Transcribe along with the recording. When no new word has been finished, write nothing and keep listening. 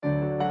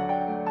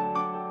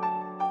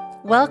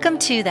Welcome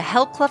to the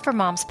Help Club for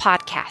Moms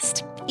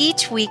podcast.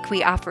 Each week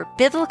we offer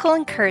biblical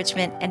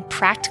encouragement and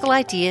practical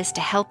ideas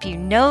to help you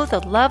know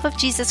the love of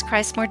Jesus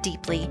Christ more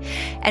deeply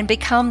and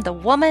become the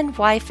woman,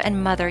 wife,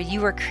 and mother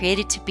you were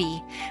created to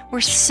be.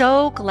 We're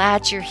so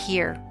glad you're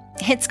here.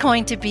 It's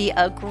going to be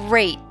a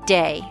great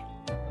day.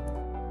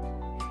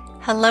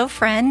 Hello,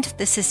 friend.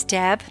 This is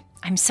Deb.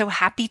 I'm so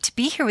happy to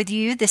be here with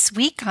you this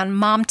week on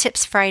Mom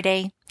Tips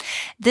Friday.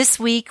 This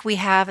week, we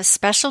have a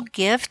special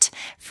gift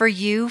for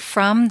you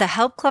from the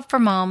Help Club for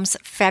Moms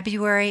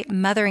February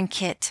Mothering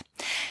Kit.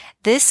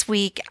 This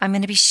week, I'm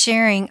going to be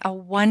sharing a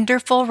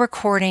wonderful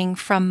recording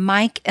from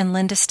Mike and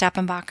Linda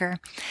Steppenbacher.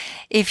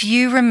 If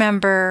you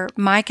remember,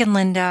 Mike and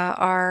Linda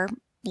are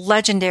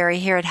legendary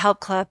here at Help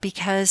Club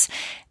because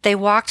they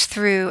walked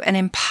through an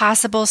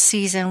impossible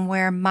season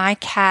where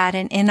Mike had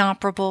an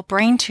inoperable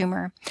brain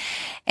tumor.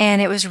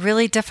 And it was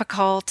really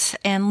difficult,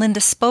 and Linda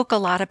spoke a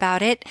lot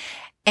about it.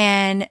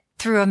 And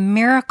through a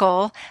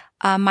miracle,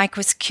 Mike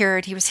was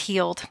cured. He was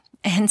healed.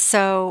 And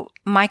so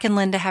Mike and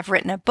Linda have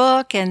written a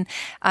book, and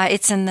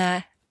it's in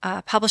the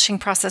publishing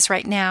process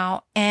right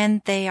now.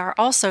 And they are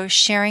also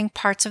sharing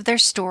parts of their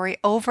story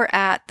over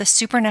at the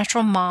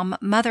Supernatural Mom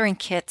Mothering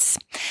Kits.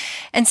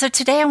 And so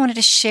today I wanted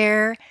to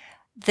share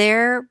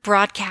their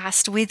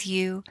broadcast with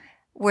you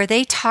where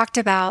they talked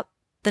about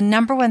the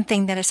number one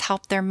thing that has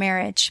helped their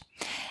marriage.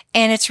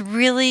 And it's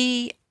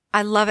really,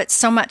 I love it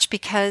so much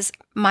because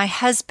my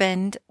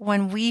husband,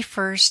 when we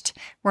first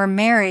were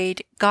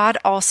married, God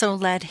also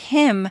led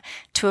him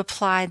to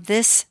apply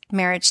this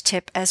marriage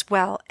tip as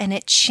well, and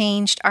it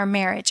changed our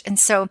marriage. And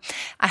so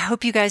I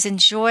hope you guys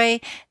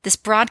enjoy this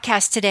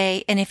broadcast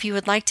today. And if you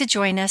would like to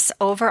join us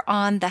over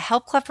on the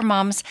Help Club for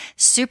Moms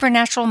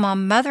Supernatural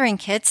Mom Mothering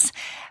Kits,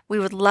 we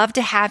would love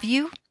to have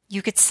you.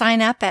 You could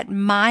sign up at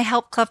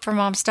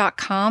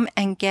myhelpclubformoms.com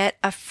and get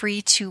a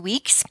free 2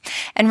 weeks.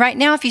 And right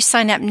now, if you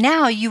sign up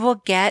now, you will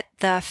get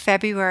the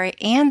February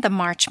and the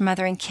March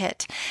Mothering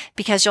Kit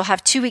because you'll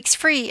have 2 weeks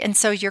free. And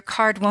so your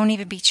card won't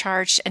even be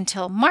charged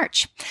until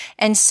March.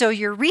 And so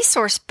your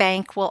resource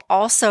bank will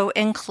also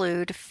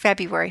include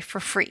February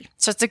for free.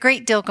 So it's a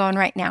great deal going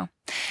right now.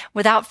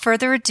 Without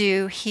further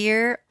ado,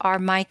 here are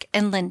Mike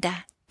and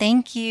Linda.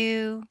 Thank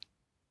you.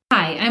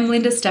 Hi, I'm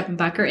Linda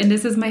Steppenbacher, and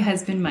this is my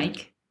husband,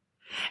 Mike.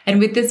 And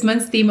with this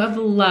month's theme of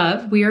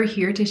love, we are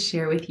here to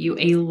share with you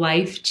a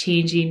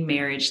life-changing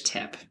marriage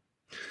tip.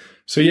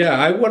 So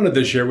I wanted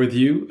to share with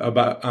you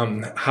about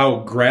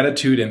how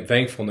gratitude and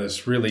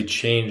thankfulness really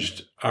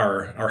changed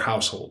our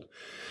household.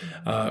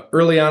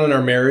 Early on in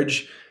our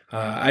marriage,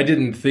 I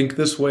didn't think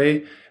this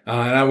way.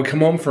 And I would come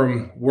home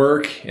from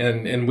work,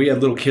 and we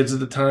had little kids at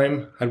the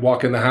time. I'd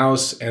walk in the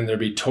house, and there'd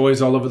be toys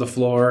all over the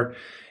floor.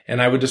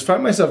 And I would just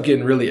find myself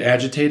getting really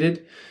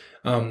agitated.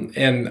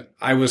 And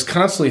I was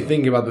constantly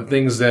thinking about the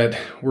things that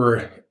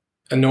were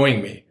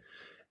annoying me.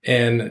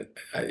 And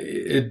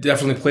it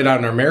definitely played out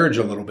in our marriage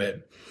a little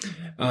bit.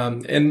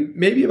 And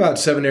maybe about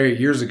 7 or 8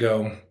 years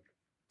ago,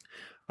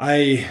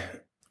 I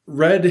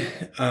read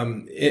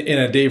in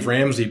a Dave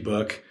Ramsey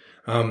book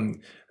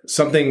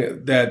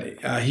something that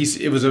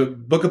it was a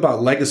book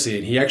about legacy.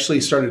 And he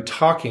actually started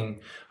talking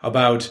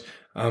about,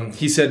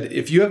 he said,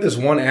 if you have this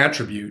one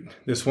attribute,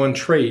 this one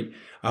trait,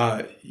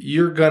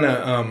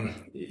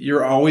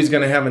 you're always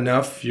gonna have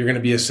enough. You're gonna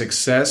be a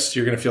success.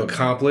 You're gonna feel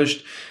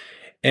accomplished.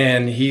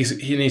 And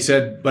he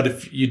said, but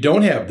if you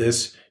don't have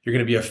this, you're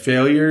gonna be a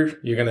failure.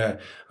 You're gonna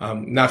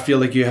not feel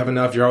like you have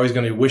enough. You're always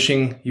gonna be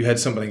wishing you had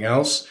something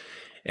else.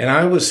 And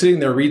I was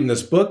sitting there reading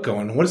this book,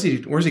 going, where's he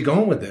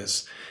going with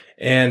this?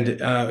 And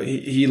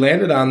he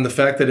landed on the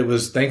fact that it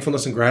was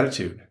thankfulness and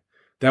gratitude.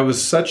 That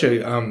was such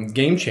a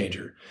game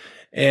changer.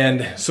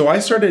 And so I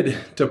started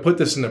to put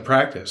this into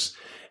practice.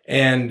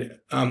 And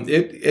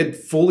it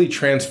fully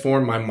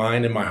transformed my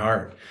mind and my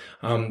heart.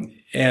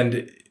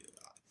 And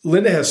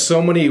Linda has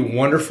so many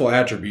wonderful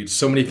attributes,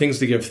 so many things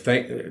to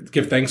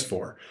give thanks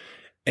for.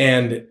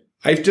 And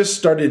I just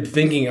started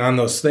thinking on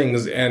those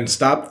things and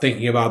stopped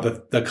thinking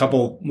about the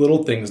couple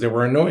little things that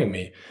were annoying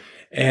me.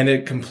 And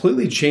it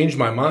completely changed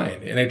my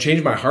mind, and it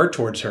changed my heart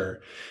towards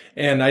her.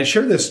 And I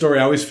share this story.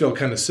 I always feel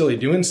kind of silly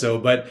doing so,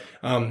 but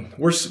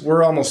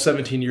we're almost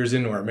 17 years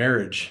into our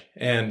marriage.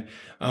 And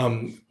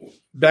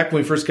back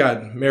when we first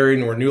got married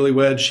and were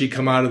newlyweds, she'd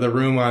come out of the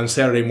room on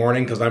Saturday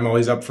morning because I'm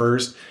always up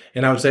first.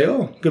 And I would say,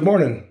 oh, good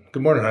morning,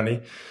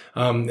 honey,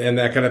 and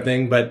that kind of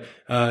thing. But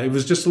it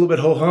was just a little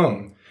bit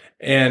ho-hum.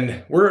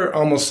 And we're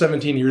almost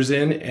 17 years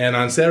in. And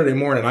on Saturday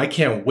morning, I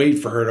can't wait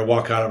for her to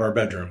walk out of our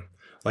bedroom.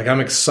 Like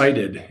I'm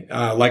excited,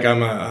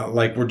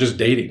 like we're just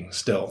dating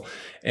still.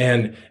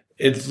 And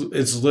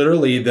it's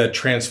literally the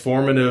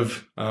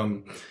transformative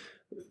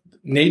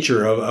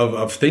nature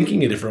of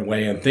thinking a different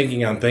way and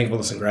thinking on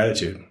thankfulness and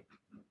gratitude.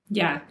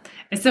 Yeah.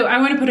 So I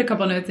want to put a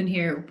couple notes in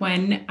here.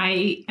 When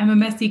I am a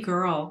messy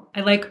girl,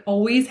 I like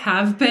always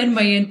have been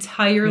my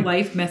entire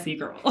life messy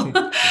girl.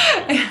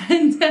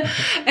 and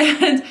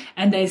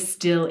I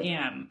still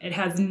am. It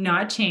has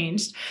not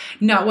changed,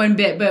 not one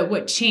bit, but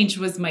what changed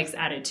was Mike's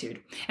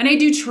attitude. And I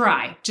do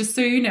try, just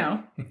so you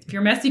know, if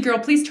you're a messy girl,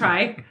 please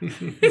try.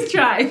 Please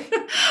try.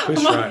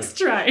 Please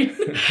try.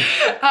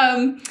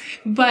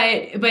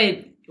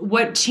 But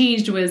what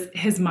changed was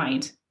his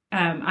mind.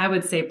 I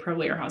would say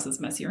probably our house is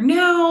messier.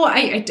 No,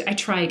 I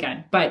try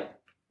again, but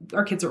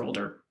our kids are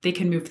older. They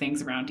can move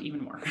things around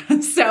even more.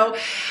 So,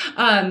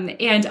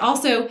 and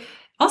also,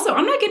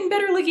 I'm not getting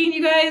better looking,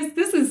 you guys.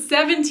 This is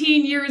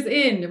 17 years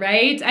in,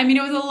 right? I mean,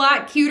 it was a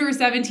lot cuter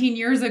 17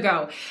 years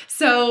ago.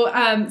 So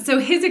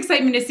his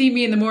excitement to see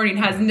me in the morning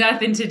has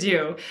nothing to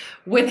do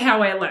with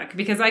how I look,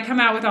 because I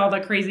come out with all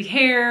the crazy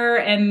hair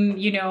and,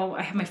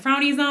 I have my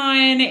frownies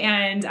on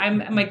and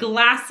my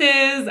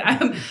glasses.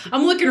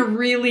 I'm looking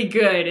really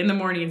good in the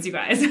mornings, you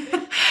guys.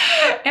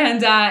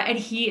 And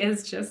he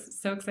is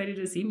just so excited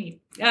to see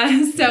me.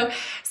 So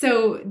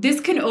this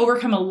can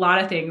overcome a lot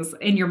of things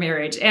in your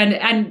marriage.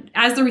 And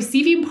as the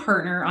receiving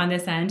partner on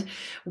this end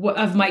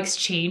of Mike's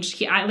change,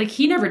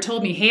 he never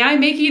told me, hey, I'm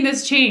making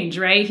this change,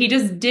 right? He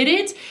just did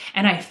it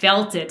and I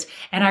felt it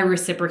and I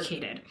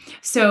reciprocated.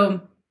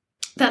 So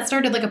that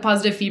started like a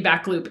positive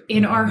feedback loop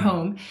in our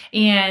home.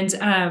 And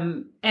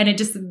it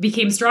just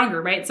became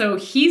stronger, right? So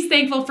he's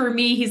thankful for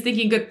me. He's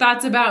thinking good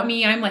thoughts about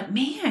me. I'm like,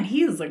 man,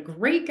 he is a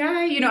great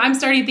guy. I'm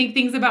starting to think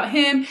things about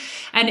him,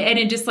 and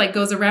it just like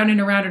goes around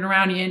and around and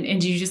around.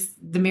 And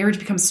the marriage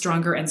becomes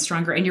stronger and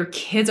stronger, and your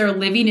kids are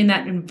living in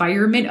that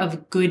environment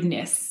of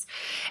goodness.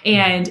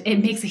 And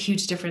it makes a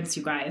huge difference,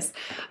 you guys.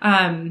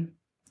 I'll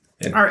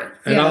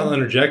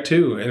interject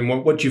too. And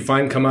what you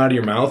find come out of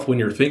your mouth when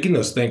you're thinking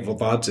those thankful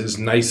thoughts is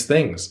nice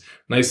things.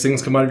 Nice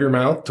things come out of your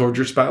mouth towards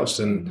your spouse,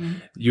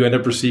 and you end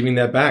up receiving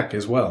that back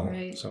as well.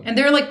 Right. So. And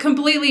they're like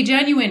completely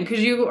genuine because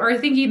you are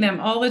thinking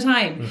them all the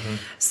time.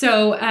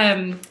 So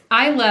I'm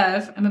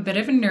a bit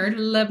of a nerd,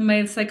 love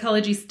my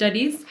psychology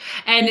studies.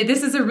 And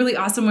this is a really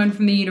awesome one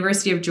from the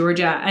University of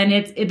Georgia. And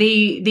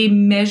they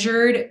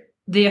measured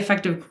the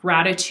effect of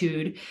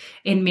gratitude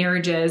in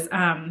marriages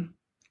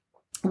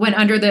when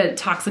under the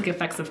toxic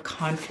effects of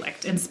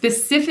conflict. And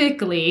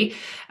specifically,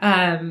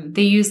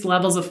 they used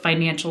levels of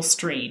financial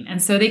strain.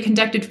 And so they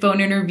conducted phone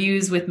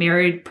interviews with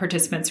married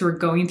participants who were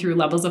going through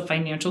levels of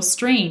financial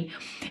strain.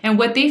 And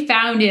what they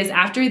found is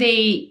after they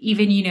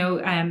even,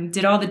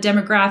 did all the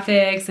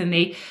demographics, and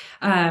they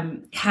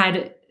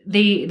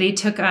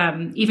took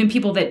even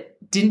people that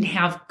didn't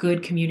have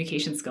good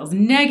communication skills,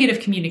 negative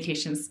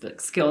communication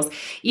skills,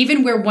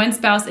 even where one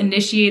spouse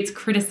initiates,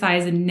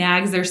 criticizes, and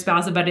nags their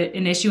spouse about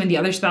an issue and the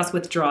other spouse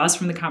withdraws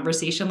from the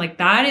conversation. Like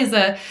that is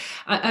a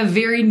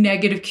very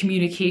negative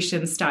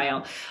communication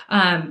style,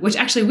 which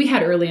actually we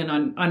had early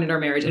on in our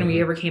marriage, and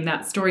we overcame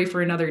that story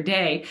for another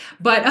day.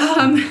 But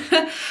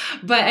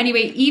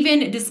anyway,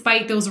 even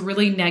despite those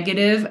really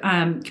negative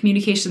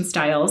communication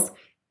styles,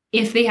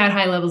 if they had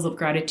high levels of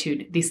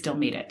gratitude, they still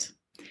made it.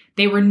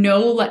 They were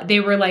no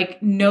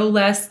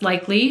less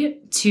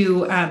likely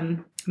to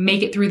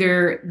make it through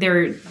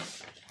their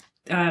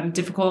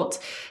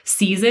difficult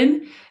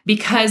season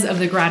because of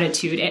the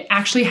gratitude. It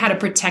actually had a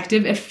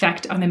protective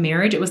effect on the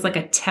marriage. It was like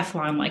a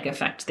Teflon-like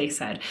effect, they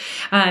said.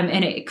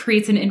 And it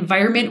creates an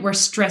environment where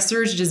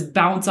stressors just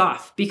bounce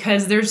off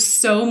because there's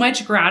so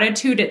much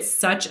gratitude. It's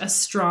such a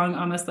strong,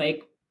 almost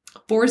like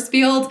force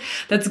field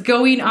that's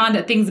going on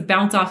that things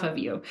bounce off of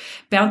your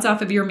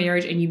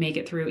marriage, and you make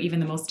it through even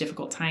the most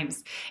difficult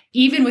times,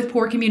 even with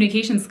poor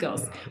communication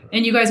skills.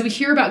 And you guys, we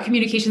hear about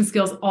communication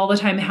skills all the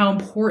time, how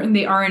important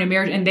they are in a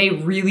marriage, and they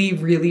really,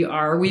 really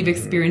are. We've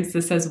experienced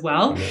this as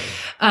well.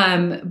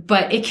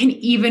 But it can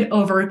even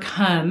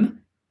overcome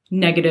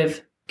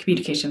negative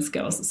communication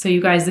skills. So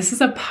you guys, this is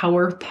a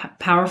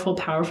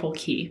powerful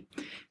key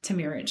to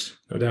marriage.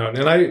 No doubt.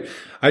 And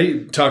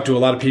I talk to a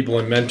lot of people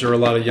and mentor a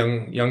lot of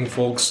young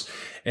folks.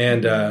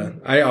 And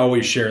I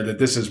always share that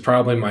this is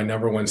probably my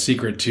number one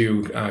secret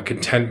to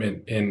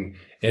contentment in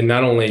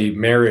not only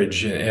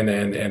marriage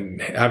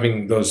and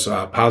having those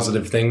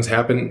positive things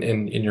happen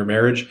in your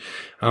marriage,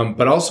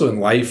 but also in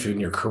life,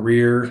 in your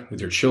career, with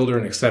your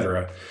children,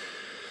 etc.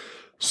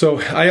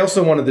 So I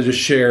also wanted to just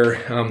share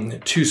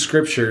two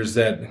scriptures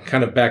that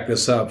kind of back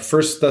this up.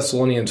 1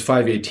 Thessalonians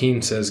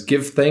 5:18 says,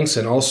 "Give thanks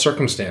in all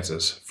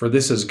circumstances, for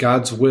this is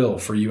God's will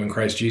for you in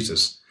Christ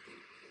Jesus."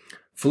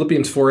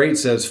 Philippians 4:8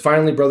 says,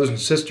 "Finally, brothers and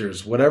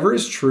sisters, whatever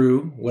is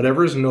true,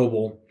 whatever is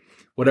noble,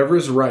 whatever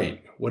is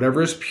right,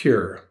 whatever is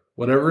pure,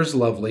 whatever is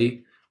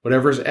lovely,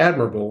 whatever is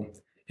admirable,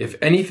 if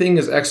anything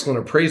is excellent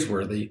or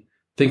praiseworthy,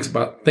 think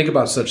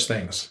about such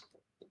things."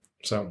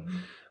 So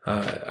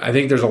I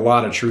think there's a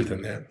lot of truth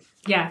in that.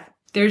 Yeah,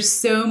 there's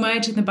so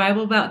much in the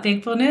Bible about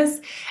thankfulness.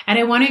 And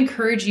I want to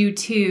encourage you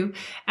too,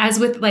 as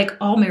with like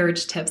all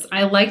marriage tips,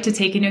 I like to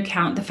take into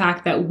account the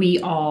fact that we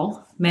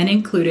all, men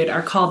included,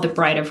 are called the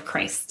bride of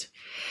Christ.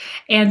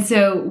 And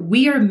so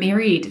we are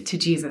married to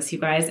Jesus, you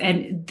guys,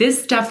 and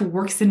this stuff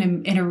works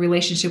in a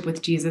relationship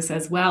with Jesus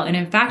as well. And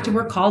in fact,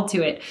 we're called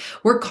to it.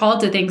 We're called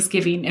to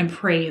thanksgiving and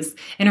praise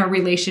in our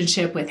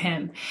relationship with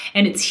him.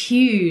 And it's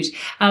huge.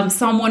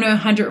 Psalm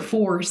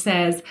 104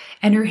 says,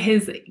 enter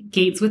his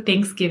gates with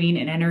thanksgiving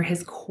and enter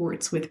his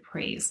courts with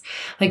praise.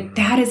 Like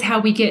that is how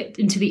we get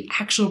into the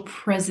actual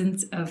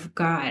presence of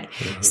God.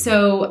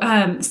 So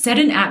set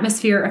an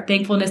atmosphere of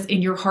thankfulness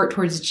in your heart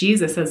towards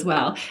Jesus as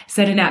well.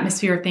 Set an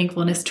atmosphere of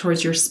thankfulness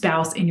towards your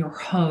spouse in your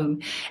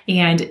home,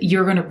 and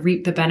you're going to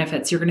reap the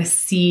benefits. You're going to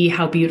see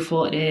how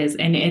beautiful it is,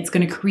 and it's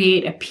going to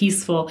create a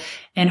peaceful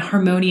and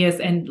harmonious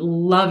and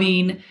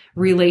loving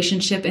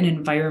relationship and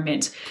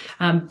environment,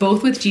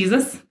 both with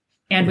Jesus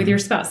and with your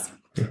spouse.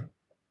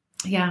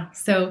 Yeah.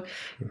 So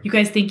you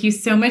guys, thank you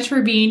so much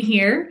for being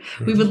here.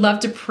 We would love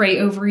to pray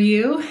over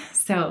you.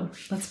 So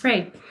let's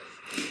pray.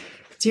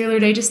 Dear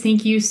Lord, I just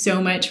thank you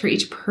so much for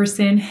each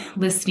person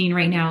listening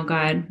right now,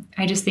 God.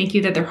 I just thank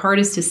you that their heart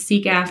is to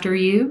seek after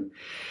you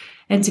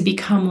and to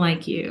become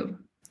like you.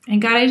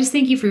 And God, I just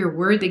thank you for your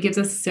word that gives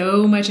us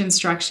so much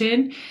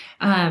instruction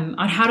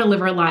on how to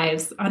live our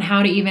lives, on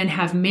how to even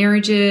have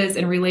marriages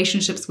and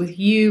relationships with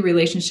you,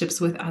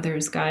 relationships with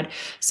others, God.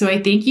 So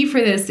I thank you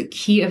for this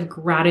key of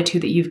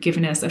gratitude that you've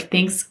given us, of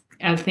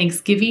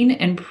thanksgiving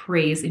and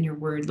praise in your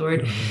word,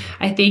 Lord.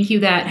 I thank you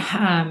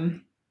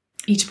that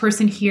each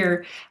person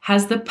here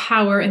has the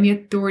power and the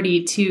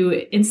authority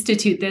to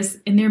institute this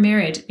in their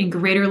marriage in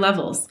greater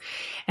levels.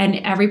 And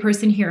every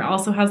person here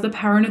also has the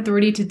power and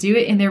authority to do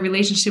it in their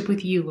relationship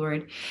with you,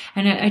 Lord.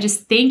 And I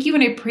just thank you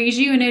and I praise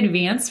you in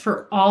advance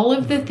for all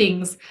of the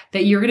things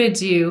that you're going to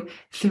do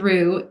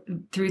through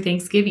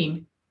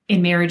Thanksgiving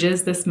in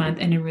marriages this month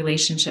and in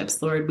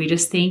relationships, Lord. We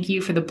just thank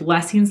you for the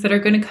blessings that are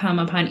going to come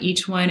upon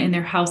each one in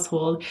their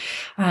household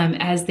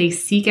as they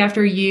seek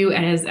after you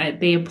and as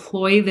they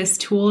employ this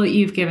tool that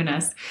you've given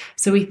us.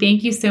 So we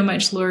thank you so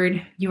much,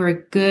 Lord. You are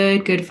a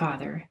good, good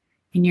Father.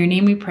 In your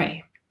name we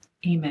pray.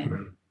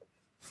 Amen.